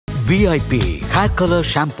VIP Hair Color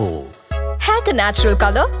Shampoo. Hair ka natural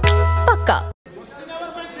color, pakka.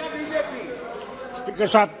 Speaker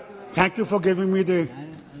Sahab, thank you for giving me the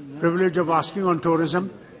privilege of asking on tourism.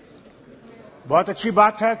 बहुत अच्छी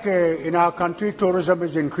बात है कि in our country tourism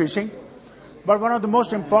is increasing, but one of the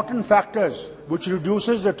most important factors which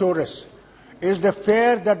reduces the tourists is the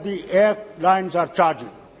fare that the airlines are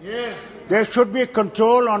charging. Yes. There should be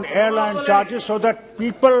control on airline charges so that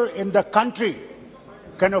people in the country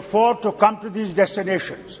can afford to come to these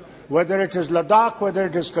destinations, whether it is Ladakh, whether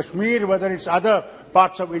it is Kashmir, whether it's other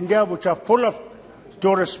parts of India which are full of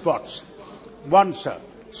tourist spots. One, sir.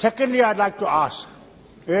 Secondly, I'd like to ask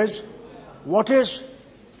is, what is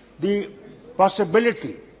the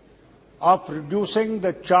possibility of reducing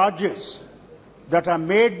the charges that are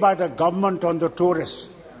made by the government on the tourists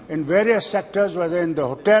in various sectors, whether in the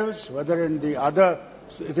hotels, whether in the other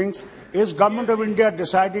things? Is Government of India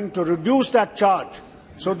deciding to reduce that charge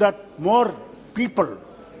so that more people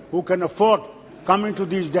who can afford coming to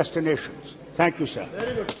these destinations? Thank you, sir.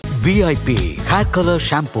 VIP Hair Color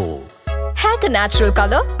Shampoo. Hair ka natural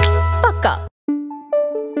color, pakka.